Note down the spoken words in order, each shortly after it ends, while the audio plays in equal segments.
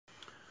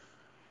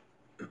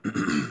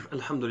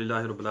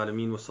Alhamdulillahi Rabbil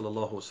Alameen wa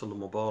sallallahu wa sallam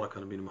wa baraka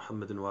ala nabiyina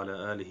Muhammadin wa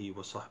ala alihi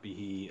wa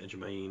sahbihi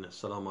ajma'een.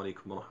 Assalamu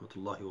alaikum wa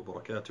rahmatullahi wa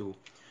barakatuh.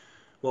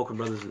 Welcome,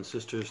 brothers and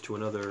sisters, to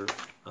another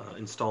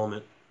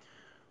installment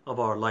of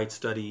our light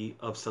study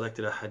of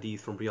selected Ahadeeth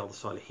from Riyaadus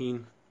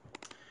Saaliheen.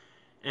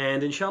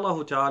 And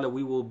inshallah ta'ala,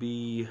 we will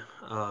be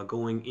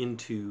going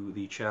into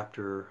the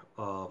chapter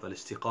of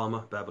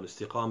Al-Istiqamah, Bab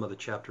Al-Istiqamah, the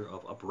chapter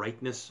of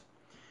uprightness.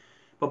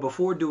 But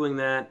before doing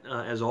that,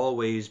 as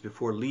always,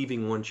 before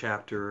leaving one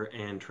chapter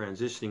and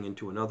transitioning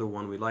into another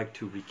one, we'd like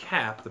to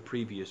recap the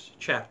previous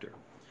chapter.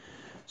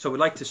 So we'd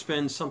like to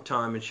spend some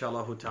time,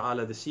 inshallah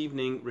ta'ala, this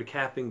evening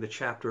recapping the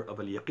chapter of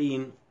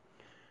Al-Yaqeen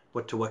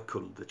wa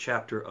Tawakkul, the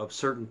chapter of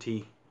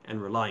certainty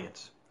and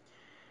reliance.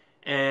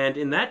 And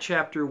in that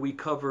chapter, we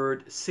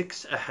covered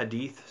 6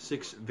 ahadith,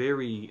 6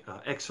 very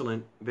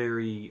excellent,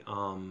 very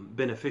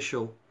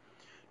beneficial,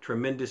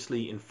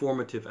 tremendously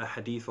informative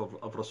ahadith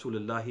of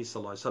Rasulullah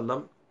sallallahu alaihi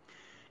wasallam.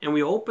 And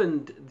we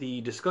opened the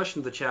discussion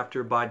of the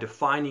chapter by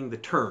defining the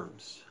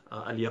terms,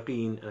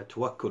 al-yaqeen and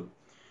tawakkul.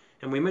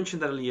 And we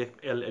mentioned that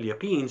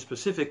al-yaqeen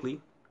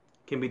specifically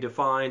can be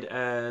defined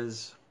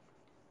as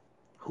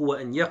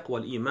huwa an yaqwa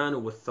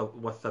al-iman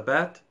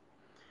wal-thabat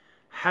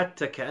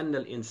hatta ka'anna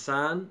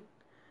al-insan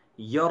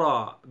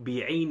yara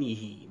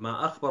bi'aynihi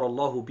ma akhbar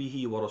Allah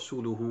bihi wa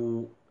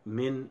rasuluhu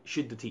min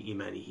shiddati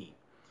imanihi.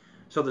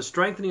 So the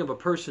strengthening of a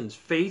person's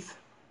faith,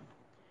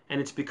 and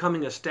it's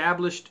becoming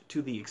established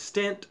to the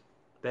extent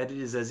that it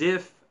is as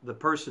if the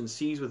person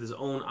sees with his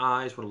own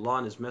eyes what Allah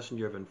and His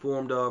Messenger have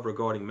informed of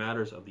regarding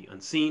matters of the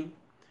unseen.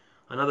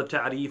 Another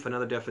ta'rif,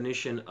 another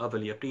definition of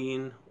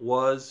al-yaqeen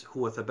was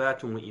huwa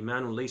thabatun wa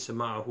imanun laysa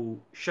ma'ahu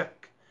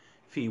shak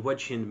fi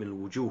wajhin min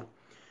al-wujuh.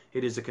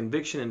 It is a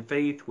conviction and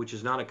faith which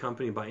is not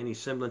accompanied by any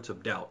semblance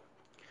of doubt.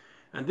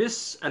 And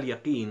this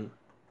al-yaqeen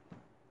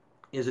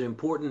is an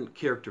important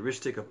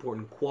characteristic,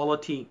 important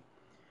quality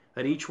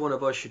that each one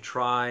of us should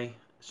try,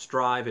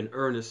 strive in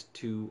earnest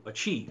to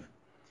achieve,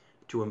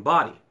 to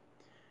embody.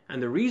 And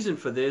the reason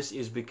for this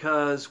is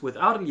because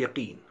without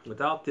al-yaqeen,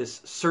 without this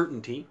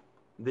certainty,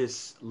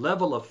 this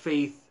level of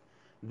faith,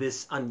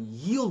 this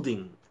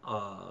unyielding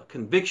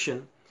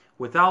conviction,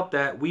 without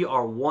that we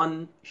are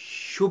one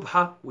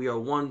shubha, we are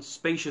one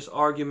spacious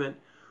argument,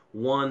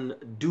 one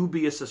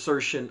dubious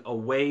assertion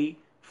away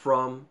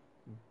from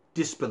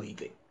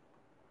disbelieving.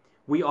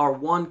 We are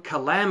one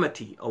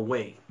calamity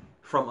away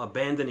from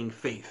abandoning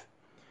faith.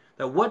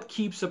 That what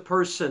keeps a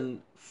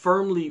person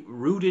firmly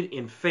rooted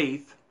in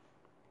faith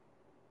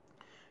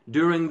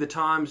during the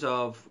times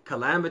of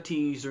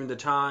calamities, during the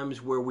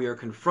times where we are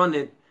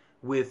confronted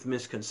with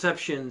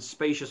misconceptions,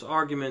 spacious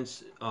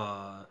arguments,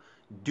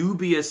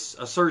 dubious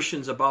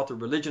assertions about the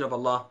religion of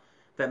Allah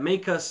that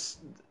make us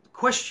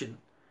question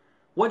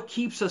what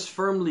keeps us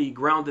firmly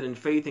grounded in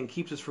faith and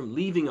keeps us from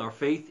leaving our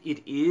faith.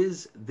 It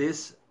is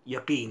this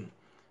yaqeen,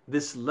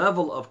 this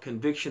level of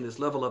conviction, this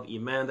level of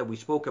iman that we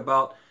spoke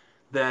about,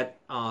 that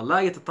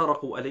لا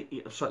يتطرق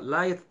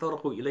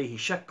إليه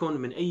شك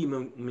من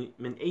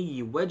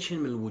أي وجه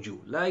من الوجوه.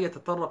 لا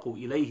يتطرق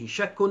إليه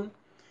شك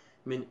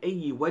من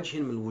أي وجه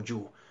من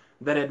الوجوه.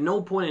 That at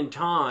no point in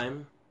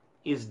time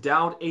is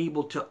doubt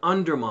able to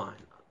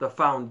undermine the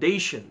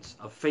foundations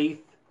of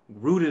faith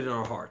rooted in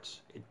our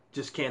hearts. It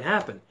just can't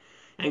happen.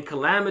 And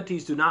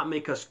calamities do not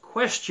make us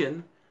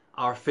question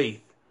our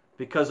faith.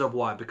 Because of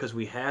why? Because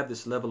we have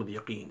this level of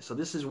yaqeen. So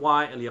this is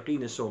why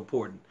al-yaqeen is so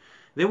important.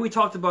 Then we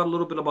talked about a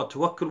little bit about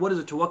tawakkul. What does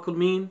a tawakkul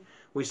mean?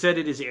 We said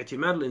it is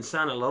i'timad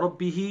al-insan ala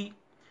rabbihi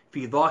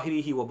fi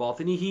dhahirihi wa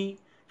batinihi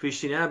fi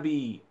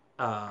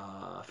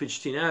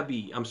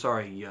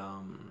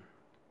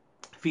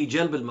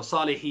jalb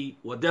al-masalihi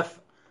wa daf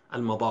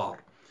al-madar.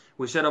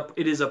 We said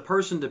it is a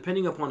person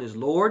depending upon his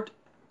Lord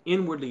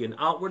inwardly and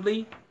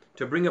outwardly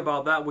to bring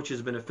about that which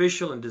is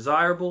beneficial and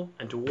desirable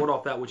and to ward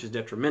off that which is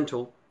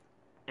detrimental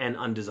and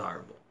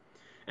undesirable.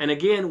 And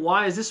again,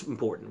 why is this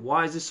important?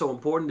 Why is this so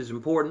important? It's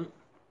important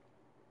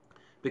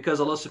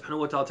because Allah subhanahu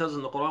wa ta'ala tells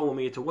in the Quran,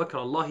 وَمَن يَتَوَكَّلْ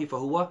عَلَى اللَّهِ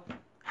فَهُوَ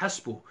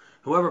حَسْبُهُ.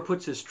 Whoever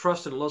puts his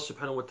trust in Allah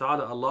subhanahu wa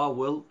ta'ala, Allah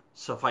will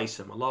suffice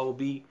him. Allah will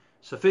be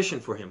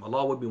sufficient for him.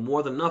 Allah will be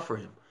more than enough for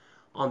him.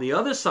 On the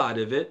other side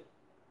of it,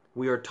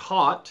 we are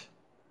taught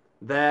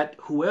that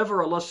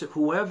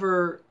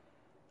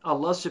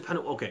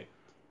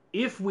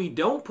if we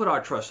don't put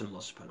our trust in Allah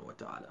subhanahu wa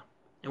ta'ala,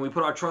 and we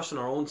put our trust in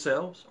our own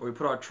selves, or we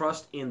put our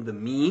trust in the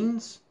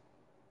means,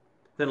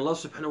 then Allah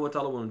subhanahu wa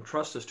ta'ala will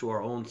entrust us to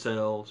our own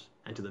selves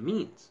and to the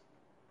means.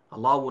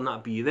 Allah will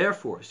not be there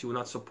for us. He will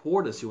not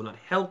support us. He will not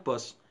help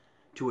us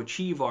to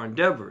achieve our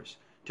endeavors,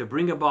 to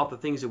bring about the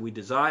things that we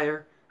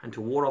desire, and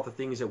to ward off the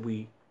things that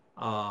we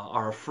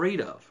are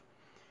afraid of.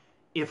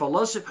 If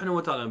Allah subhanahu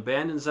wa ta'ala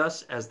abandons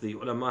us, as the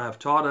ulama have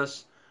taught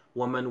us,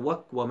 وَمَنْ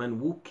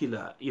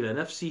وُكِّلَ إِلَى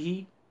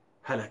نَفْسِهِ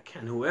halak,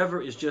 and whoever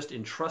is just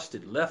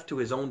entrusted, left to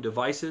his own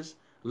devices,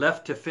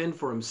 left to fend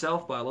for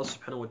himself by Allah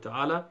subhanahu wa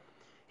ta'ala,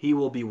 he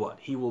will be what?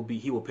 He will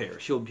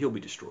perish. He'll be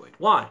destroyed.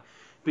 Why?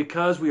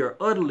 Because we are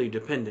utterly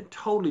dependent,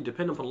 totally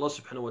dependent on Allah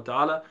subhanahu wa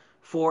ta'ala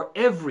for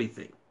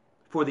everything,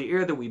 for the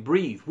air that we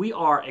breathe. We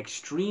are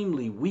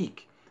extremely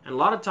weak. And a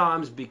lot of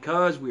times,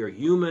 because we are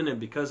human and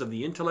because of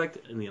the intellect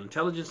and the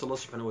intelligence Allah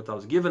subhanahu wa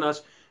ta'ala has given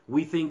us,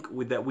 we think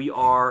that we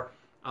are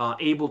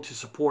able to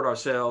support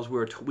ourselves.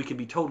 We can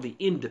be totally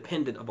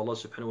independent of Allah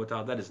subhanahu wa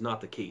ta'ala. That is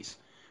not the case.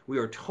 We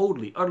are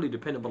totally, utterly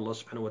dependent on Allah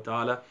subhanahu wa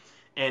ta'ala.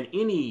 And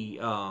any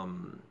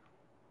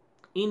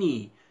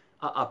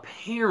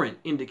apparent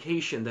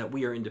indication that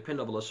we are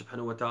independent of Allah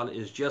subhanahu wa ta'ala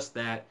is just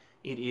that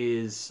it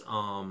is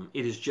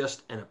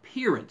just an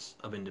appearance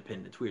of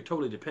independence. We are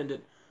totally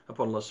dependent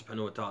upon Allah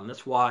subhanahu wa ta'ala. And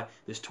that's why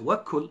this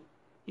tawakkul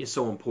is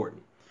so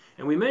important.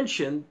 And we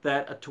mentioned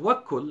that a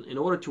tawakkul, in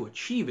order to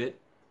achieve it,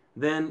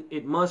 then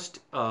we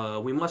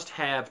must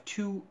have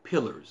two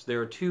pillars.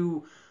 There are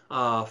two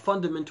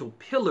fundamental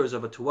pillars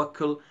of a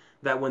tawakkul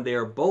that when they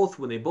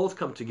both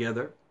come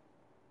together,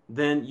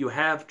 then you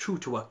have true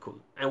tawakkul.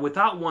 And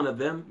without one of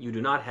them, you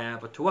do not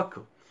have a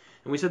tawakkul.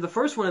 And we said the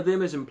first one of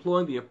them is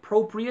employing the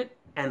appropriate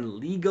and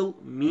legal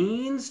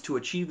means to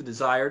achieve the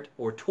desired,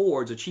 or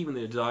towards achieving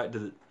the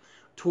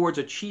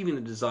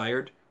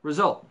desired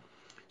result.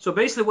 So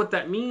basically what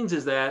that means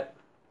is that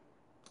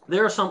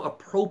there are some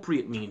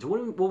appropriate means.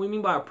 What we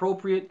mean by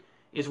appropriate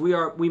is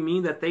we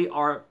mean that they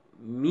are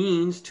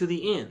means to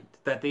the end,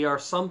 that they are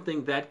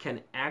something that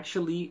can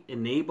actually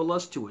enable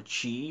us to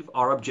achieve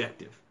our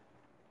objective.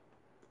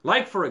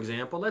 Like, for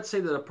example, let's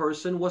say that a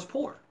person was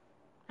poor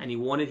and he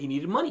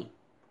needed money.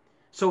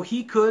 So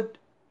he could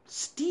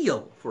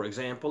steal, for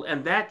example,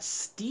 and that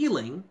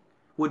stealing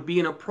would be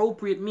an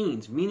appropriate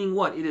means, meaning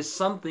what? It is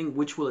something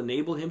which will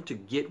enable him to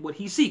get what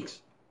he seeks.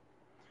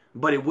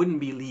 But it wouldn't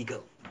be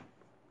legal,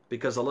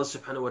 because Allah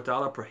subhanahu wa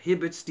ta'ala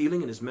prohibits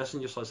stealing and His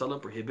Messenger sallallahu alaihi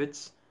wasallam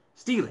prohibits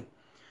stealing.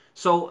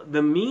 So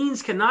the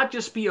means cannot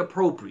just be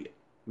appropriate,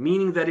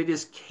 meaning that it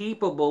is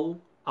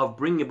capable of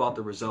bringing about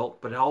the result,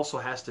 but it also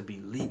has to be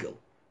legal.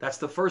 That's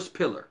the first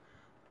pillar,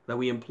 that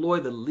we employ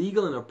the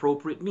legal and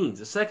appropriate means.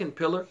 The second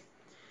pillar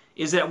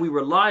is that we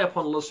rely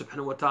upon Allah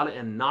subhanahu wa ta'ala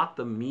and not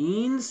the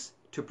means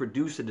to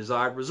produce the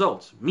desired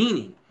results.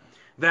 Meaning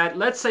that,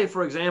 let's say,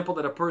 for example,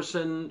 that a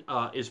person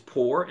is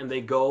poor and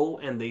they go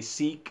and they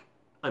seek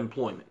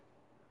employment.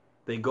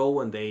 They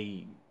go and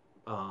they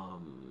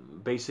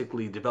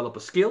basically develop a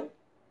skill,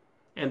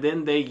 and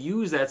then they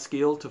use that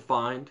skill to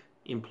find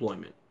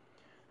employment.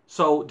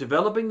 So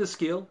developing the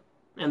skill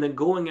and then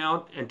going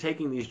out and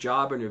taking these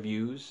job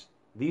interviews,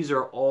 these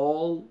are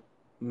all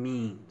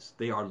means.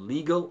 They are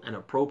legal and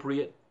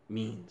appropriate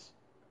means.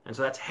 And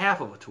so that's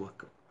half of a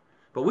tawakkul.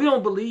 But we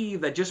don't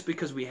believe that just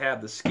because we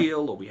have the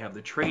skill or we have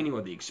the training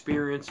or the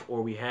experience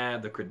or we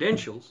have the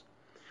credentials,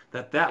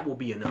 that will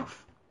be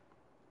enough.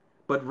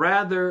 But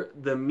rather,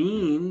 the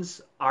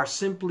means are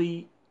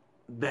simply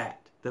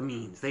that, the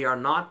means. They are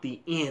not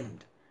the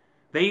end.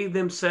 They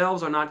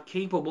themselves are not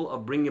capable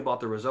of bringing about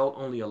the result.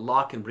 Only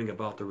Allah can bring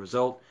about the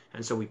result.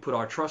 And so we put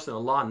our trust in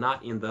Allah,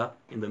 not in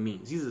the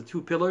means. These are the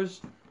two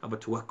pillars of a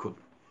tawakkul.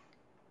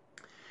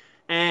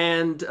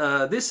 And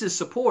this is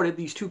supported,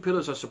 these two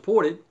pillars are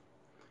supported,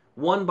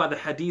 one by the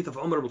hadith of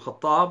Umar ibn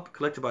Khattab,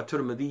 collected by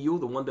Tirmidhi,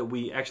 the one that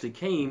we actually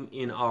came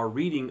in our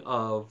reading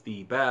of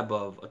the bab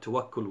of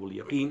tawakkul wal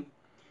yaqeen.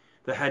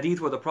 The hadith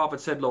where the Prophet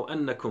said, لَوْ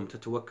أَنَّكُمْ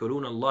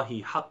تَتَوَكَّلُونَ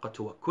اللَّهِ حَقَّ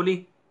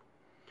تَوَكُّلِهِ,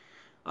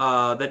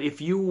 that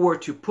if you were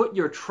to put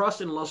your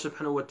trust in Allah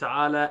subhanahu wa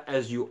ta'ala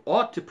as you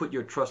ought to put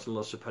your trust in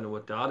Allah subhanahu wa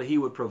ta'ala, He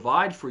would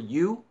provide for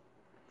you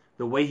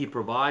the way He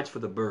provides for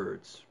the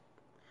birds.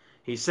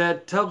 He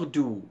said,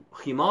 تَغْدُو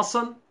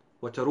خِمَاصًا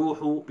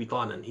وَتَرُوحُ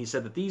بِطَانًا. He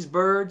said that these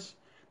birds,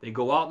 they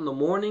go out in the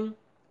morning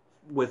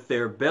with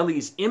their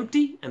bellies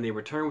empty and they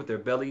return with their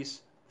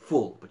bellies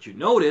full. But you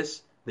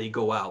notice they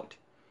go out.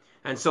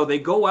 And so they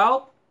go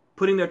out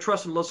putting their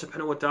trust in Allah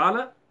subhanahu wa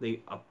ta'ala.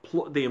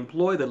 They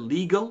employ the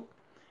legal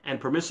and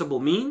permissible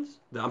means,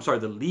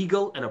 the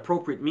legal and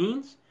appropriate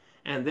means.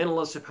 And then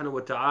Allah subhanahu wa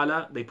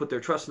ta'ala, they put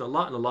their trust in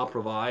Allah and Allah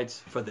provides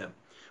for them.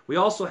 We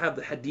also have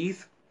the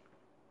hadith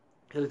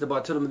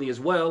about Tirmidhi as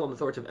well, on the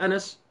authority of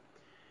Anas,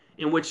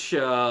 in which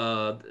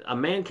a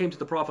man came to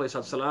the Prophet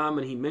ﷺ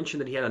and he mentioned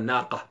that he had a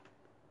naqah.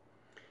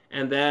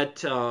 And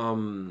that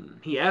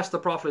he asked the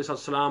Prophet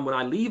ﷺ, when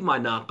I leave my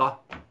naqah,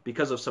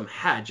 because of some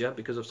hajah,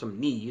 because of some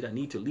need, I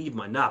need to leave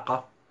my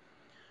naqah,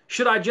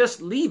 should I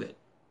just leave it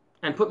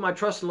and put my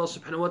trust in Allah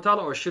subhanahu wa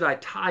ta'ala, or should I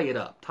tie it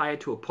up, tie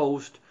it to a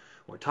post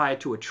or tie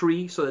it to a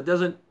tree so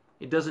that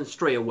it doesn't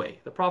stray away?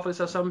 The Prophet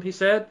ﷺ, he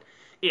said,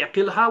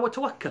 اعقلها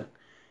وتوكل.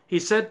 He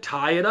said,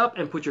 tie it up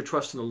and put your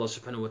trust in Allah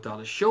subhanahu wa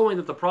ta'ala, showing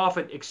that the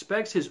Prophet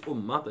expects his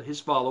ummah,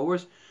 his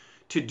followers,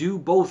 to do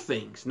both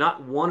things,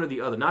 not one or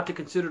the other, not to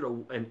consider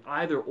an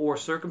either or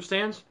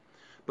circumstance,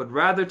 but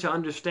rather to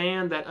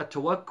understand that a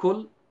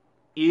tawakkul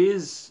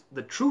is,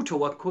 the true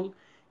tawakkul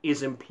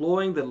is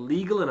employing the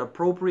legal and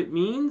appropriate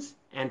means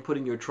and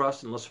putting your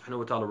trust in Allah subhanahu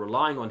wa ta'ala,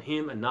 relying on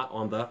Him and not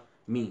on the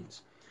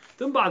means.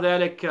 Then by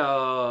that,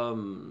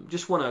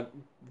 just want to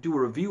do a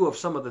review of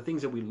some of the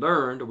things that we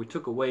learned or we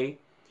took away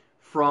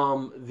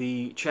from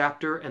the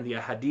chapter and the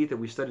Ahadeeth that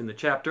we studied in the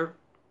chapter.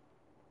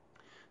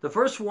 The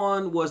first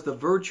one was the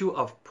virtue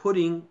of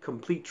putting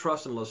complete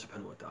trust in Allah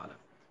subhanahu wa ta'ala.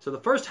 So the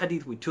first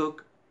hadith we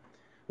took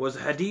was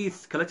a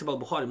hadith collected by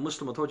Bukhari and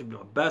Muslim, authority of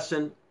Ibn Abbas,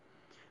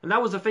 And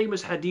that was the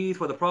famous hadith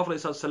where the Prophet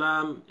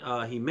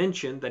ﷺ, he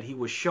mentioned that he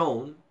was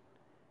shown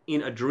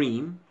in a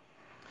dream,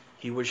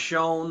 he was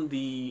shown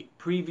the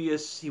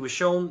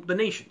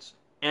nations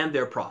and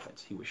their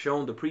prophets. He was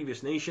shown the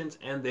previous nations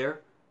and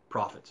their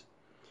prophets.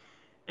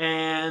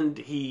 And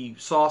he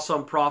saw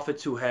some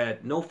prophets who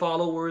had no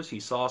followers. He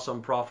saw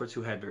some prophets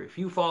who had very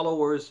few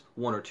followers,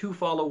 1 or 2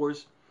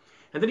 followers.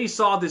 And then he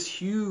saw this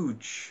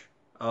huge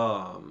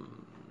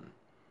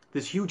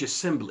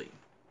assembly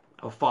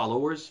of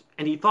followers,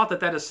 and he thought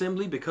that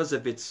assembly, because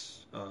of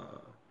its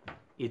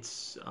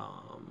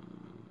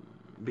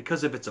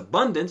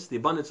abundance, the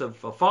abundance of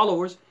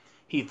followers,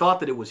 he thought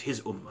that it was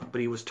his ummah. But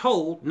he was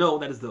told, no,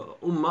 that is the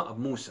ummah of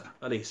Musa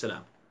alayhi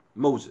salam,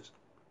 Moses.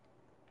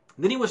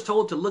 Then he was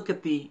told to look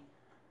at the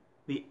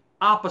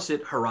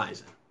opposite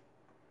horizon,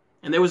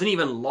 and there was an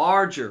even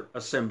larger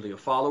assembly of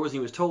followers. He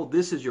was told,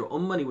 this is your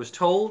ummah. And he was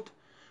told,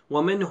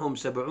 وَمِنْهُمْ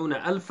سَبْعُونَ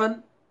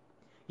أَلْفًا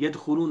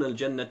يَدْخُلُونَ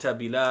الْجَنَّةَ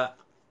بِلَا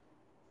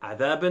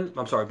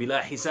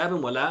حِسَابٍ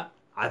وَلَا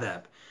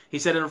عَذَابٍ. He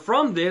said, and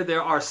from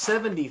there are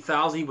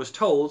 70,000. He was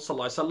told,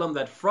 sallallahu alaihi wasallam,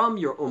 that from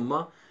your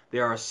ummah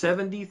there are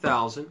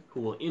 70,000 who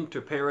will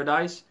enter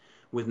paradise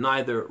with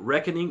neither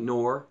reckoning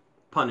nor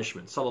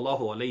punishment.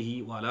 Sallallahu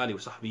alaihi wa alihi wa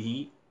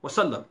sahbihi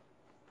wasallam.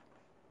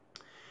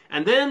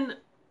 And then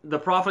the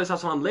Prophet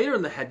ﷺ, later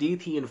in the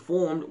hadith, he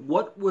informed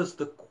what was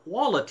the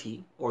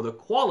quality, or the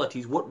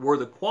qualities, what were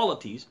the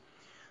qualities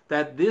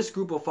that this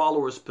group of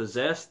followers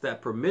possessed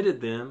that permitted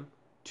them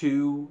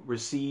to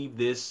receive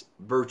this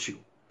virtue.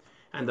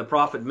 And the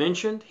Prophet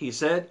mentioned, he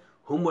said,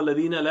 هُمْ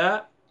وَالَّذِينَ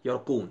لَا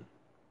يَرْقُونَ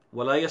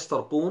وَلَا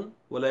يَسْتَرْقُونَ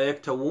وَلَا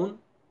يَكْتَوُونَ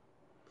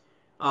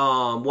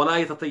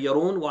وَلَا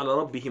يَتَطَيَّرُونَ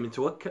وَعَلَى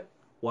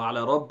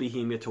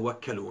رَبِّهِمْ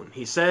يَتَوَكَّلُونَ.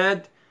 He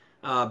said,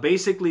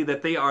 basically,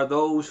 that they are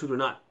those who do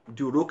not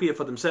do ruqyah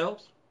for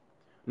themselves,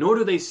 nor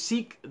do they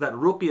seek that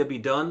ruqyah be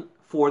done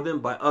for them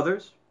by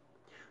others,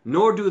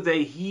 nor do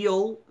they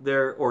heal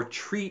or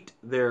treat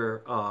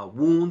their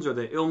wounds or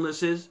their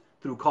illnesses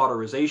through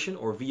cauterization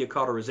or via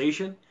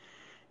cauterization,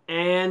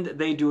 and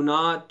they do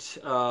not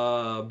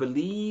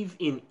believe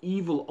in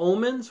evil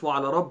omens.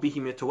 وَعَلَى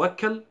رَبِّهِمْ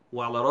يَتَوَكَّلُ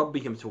وَعَلَى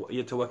رَبِّهِمْ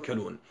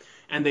يَتَوَكَّلُونَ.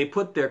 And they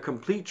put their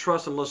complete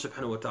trust in Allah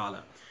subhanahu wa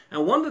ta'ala.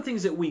 And one of the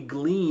things that we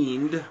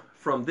gleaned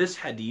from this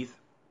hadith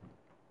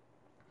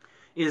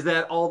is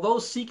that although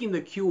seeking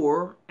the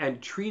cure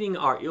and treating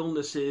our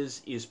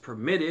illnesses is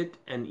permitted,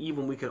 and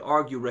even we could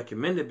argue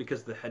recommended,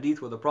 because the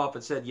hadith where the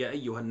Prophet said, Ya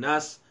ayyuhan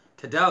nas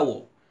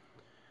tadawu.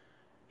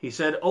 He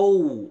said,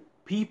 oh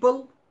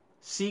people,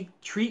 seek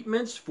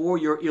treatments for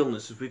your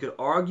illnesses. We could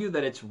argue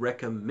that it's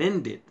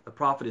recommended. The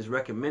Prophet is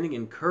recommending,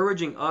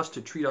 encouraging us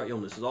to treat our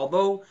illnesses.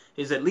 Although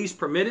it is at least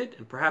permitted,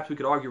 and perhaps we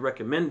could argue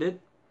recommended,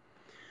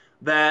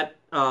 that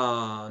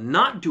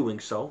not doing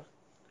so,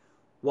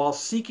 while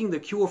seeking the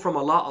cure from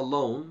Allah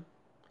alone,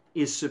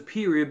 is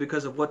superior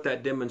because of what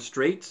that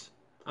demonstrates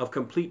of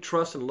complete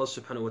trust in Allah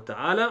subhanahu wa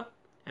ta'ala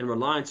and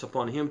reliance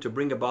upon Him to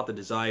bring about the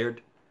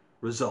desired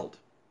result.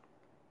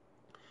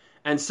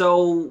 And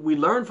so we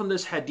learn from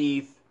this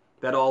hadith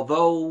that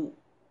although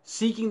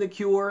seeking the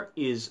cure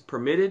is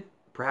permitted,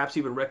 perhaps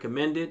even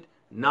recommended,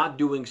 not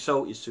doing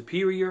so is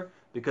superior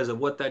because of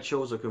what that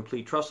shows of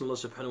complete trust in Allah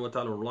subhanahu wa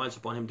ta'ala and reliance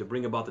upon Him to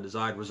bring about the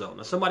desired result.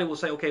 Now somebody will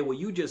say, okay, well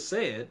you just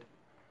said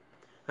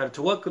that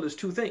tawakkul is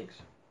 2 things.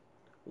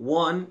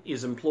 One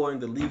is employing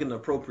the legal and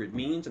appropriate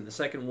means, and the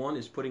second one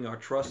is putting our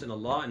trust in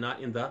Allah and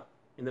not in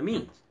the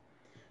means.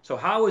 So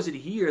how is it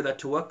here that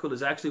tawakkul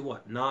is actually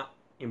what? Not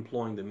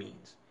employing the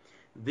means.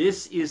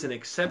 This is an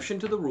exception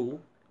to the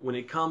rule when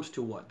it comes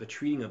to what? The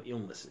treating of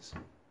illnesses.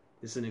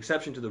 This is an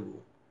exception to the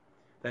rule.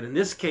 That in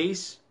this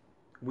case,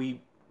 we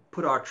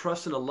put our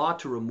trust in Allah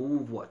to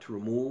remove what? To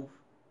remove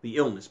the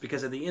illness.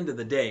 Because at the end of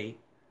the day,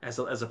 as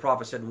the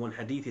Prophet said in one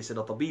hadith, he said,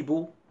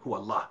 Al-Tabibu hu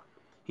Allah.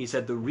 He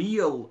said the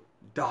real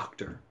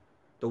doctor,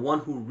 the one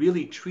who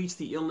really treats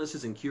the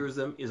illnesses and cures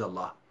them, is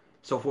Allah.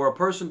 So for a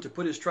person to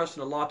put his trust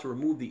in Allah to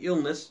remove the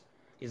illness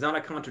is not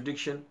a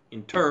contradiction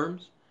in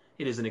terms.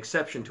 It is an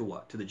exception to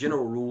what? To the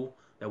general rule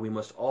that we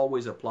must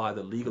always apply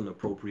the legal and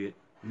appropriate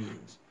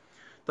means.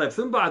 Another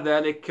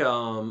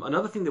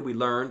thing that we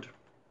learned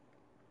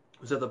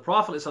was that the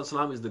Prophet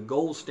ﷺ is the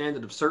gold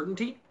standard of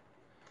certainty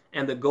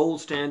and the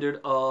gold standard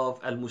of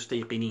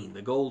al-mustayqinin,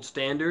 the gold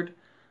standard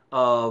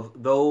of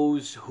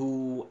those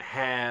who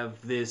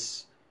have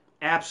this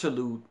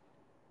absolute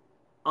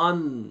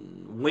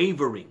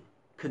unwavering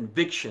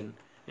conviction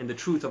in the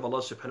truth of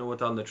Allah subhanahu wa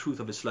ta'ala and the truth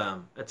of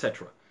Islam,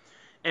 etc.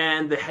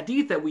 And the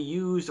hadith that we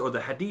used, or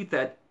the hadith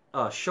that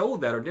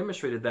showed that or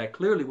demonstrated that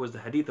clearly, was the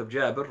hadith of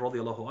Jabir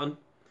radiallahu anhu,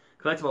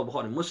 collected by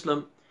Bukhari and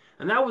Muslim.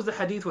 And that was the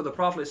hadith where the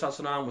Prophet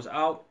ﷺ was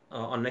out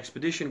on an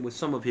expedition with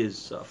some of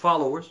his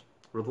followers,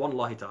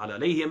 Ridwanullahi ta'ala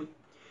alayhim,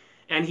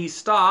 and he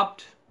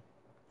stopped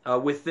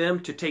with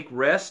them to take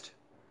rest,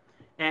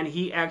 and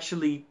he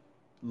actually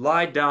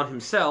lied down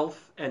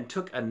himself and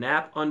took a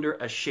nap under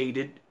a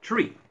shaded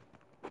tree.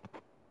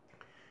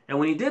 And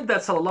when he did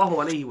that, sallallahu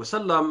alayhi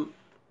wasallam,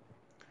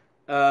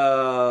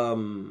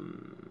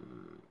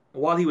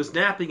 while he was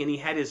napping and he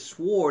had his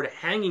sword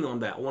hanging on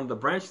that one of the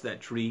branches of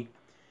that tree,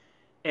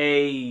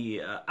 a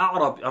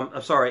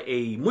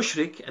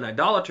mushrik, an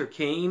idolater,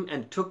 came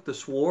and took the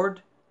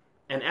sword,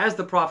 and as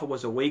the Prophet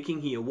was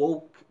awaking, he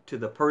awoke to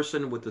the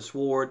person with the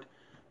sword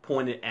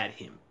pointed at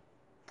him.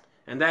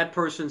 And that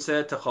person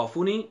said,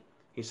 "Takhafuni?"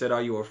 He said,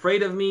 "Are you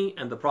afraid of me?"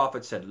 And the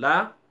Prophet said,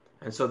 "La."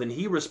 And so then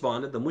he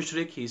responded, the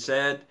mushrik, he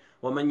said,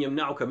 وَمَنْ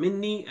يَمْنَعُكَ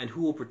مِنِّي? And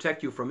who will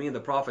protect you from me? And the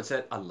Prophet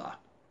said, Allah.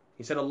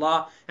 He said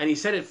Allah, and he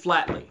said it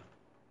flatly,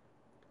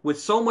 with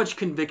so much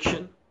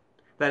conviction,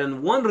 that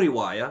in one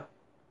riwayah,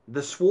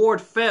 the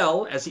sword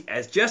fell,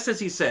 just as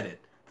he said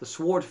it, the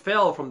sword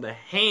fell from the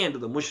hand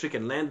of the mushrik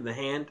and landed in the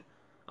hand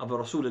of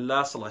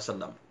Rasulullah sallallahu alaihi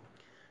wasallam.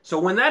 So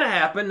when that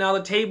happened, now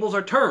the tables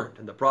are turned,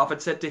 and the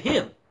Prophet said to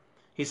him,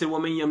 he said,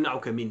 وَمَنْ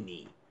يَمْنَعُكَ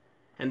مِنِّي?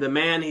 And the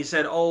man, he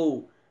said,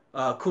 "Oh,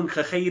 kun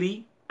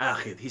khairi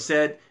akhid." He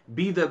said,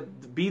 be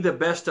the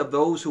best of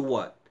those who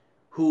what?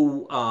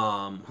 Who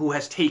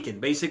has taken.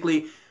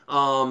 Basically,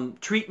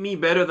 treat me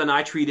better than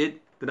I treated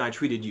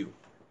you.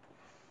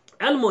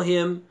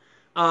 Al-Muhim,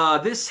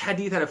 this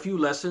hadith had a few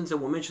lessons,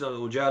 and we'll mention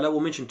Al-Ujala. We'll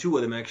mention two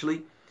of them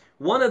actually.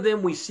 One of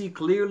them, we see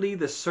clearly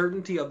the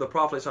certainty of the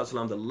Prophet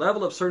ﷺ, the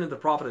level of certainty the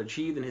Prophet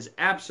achieved in his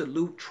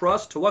absolute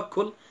trust,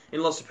 tawakkul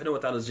in Allah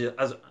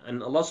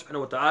subhanahu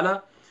wa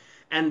ta'ala.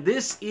 And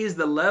this is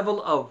the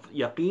level of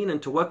yaqeen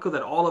and tawakkul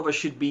that all of us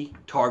should be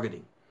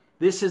targeting.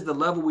 This is the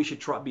level we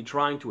should be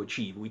trying to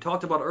achieve. We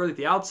talked about earlier at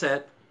the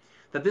outset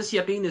that this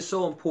yaqeen is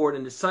so important,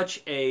 and it's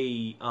such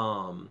a,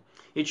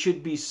 it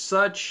should be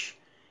such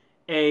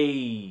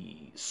a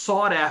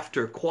sought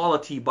after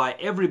quality by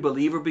every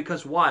believer,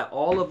 because why?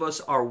 All of us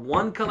are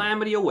one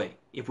calamity away.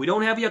 If we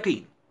don't have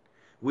yaqeen,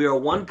 we are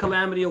one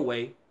calamity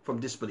away from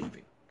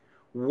disbelieving.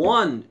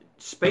 One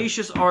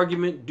spacious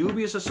argument,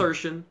 dubious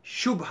assertion,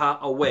 shubha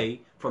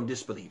away from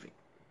disbelieving.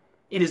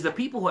 It is the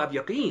people who have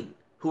yaqeen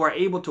who are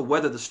able to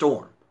weather the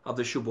storm of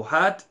the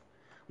shubuhat,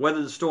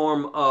 weather the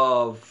storm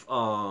of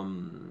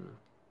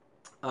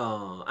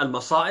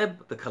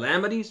al-masa'ib, the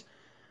calamities,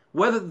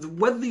 weather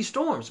these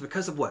storms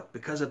because of what?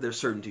 Because of their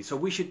certainty. So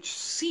we should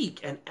seek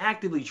and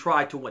actively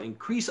try to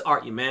increase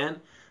our iman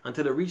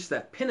until it reaches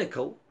that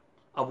pinnacle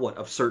of what?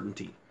 Of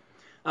certainty.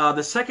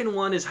 The second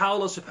one is how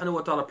Allah subhanahu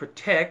wa ta'ala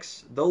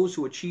protects those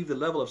who achieve the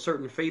level of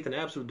certain faith and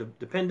absolute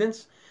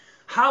dependence.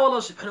 How Allah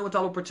subhanahu wa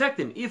ta'ala will protect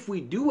them. If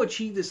we do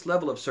achieve this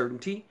level of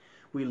certainty,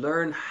 we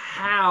learn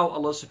how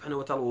Allah subhanahu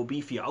wa ta'ala will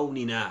be fi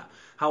awnina,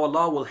 how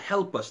Allah will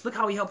help us. Look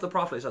how He helped the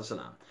Prophet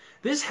ﷺ.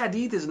 This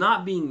hadith is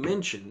not being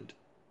mentioned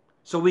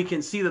so we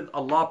can see that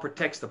Allah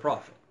protects the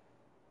Prophet.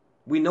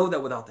 We know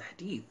that without the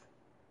hadith.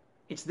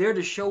 It's there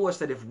to show us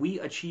that if we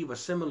achieve a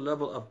similar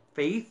level of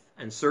faith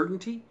and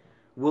certainty,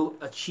 we'll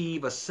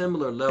achieve a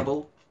similar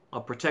level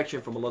of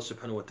protection from Allah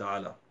subhanahu wa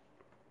ta'ala.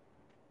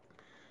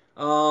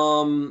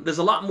 There's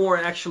a lot more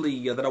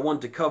actually that I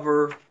wanted to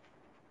cover,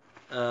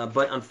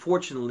 but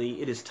unfortunately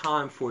it is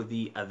time for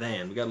the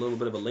adhan. We got a little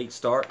bit of a late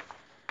start.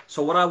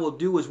 So what I will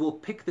do is we'll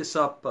pick this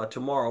up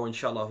tomorrow,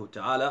 inshallah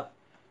ta'ala,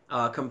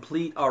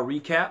 complete our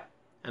recap,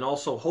 and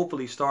also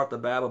hopefully start the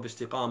bab of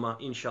istiqamah,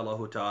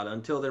 inshallah ta'ala.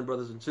 Until then,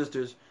 brothers and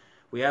sisters,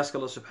 we ask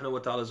Allah subhanahu wa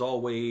ta'ala as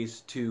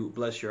always to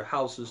bless your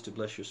houses, to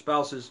bless your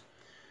spouses,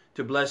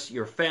 to bless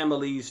your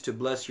families, to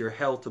bless your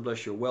health, to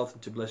bless your wealth,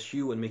 and to bless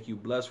you and make you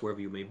blessed wherever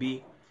you may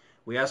be.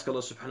 We ask Allah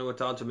subhanahu wa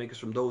ta'ala to make us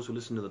from those who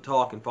listen to the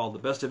talk and follow the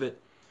best of it.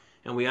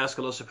 And we ask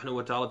Allah subhanahu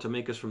wa ta'ala to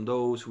make us from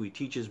those who He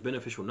teaches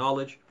beneficial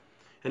knowledge,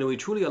 and who He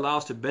truly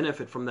allows to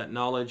benefit from that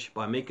knowledge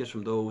by making us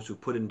from those who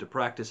put it into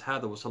practice.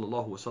 Hada wa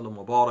sallallahu wa sallam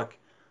wa barak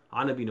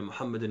ala nabina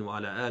Muhammadin wa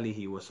ala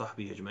alihi wa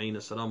sahbihi ajma'in.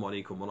 Assalamu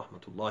alaikum wa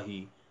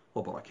rahmatullahi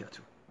wa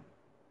barakatuh.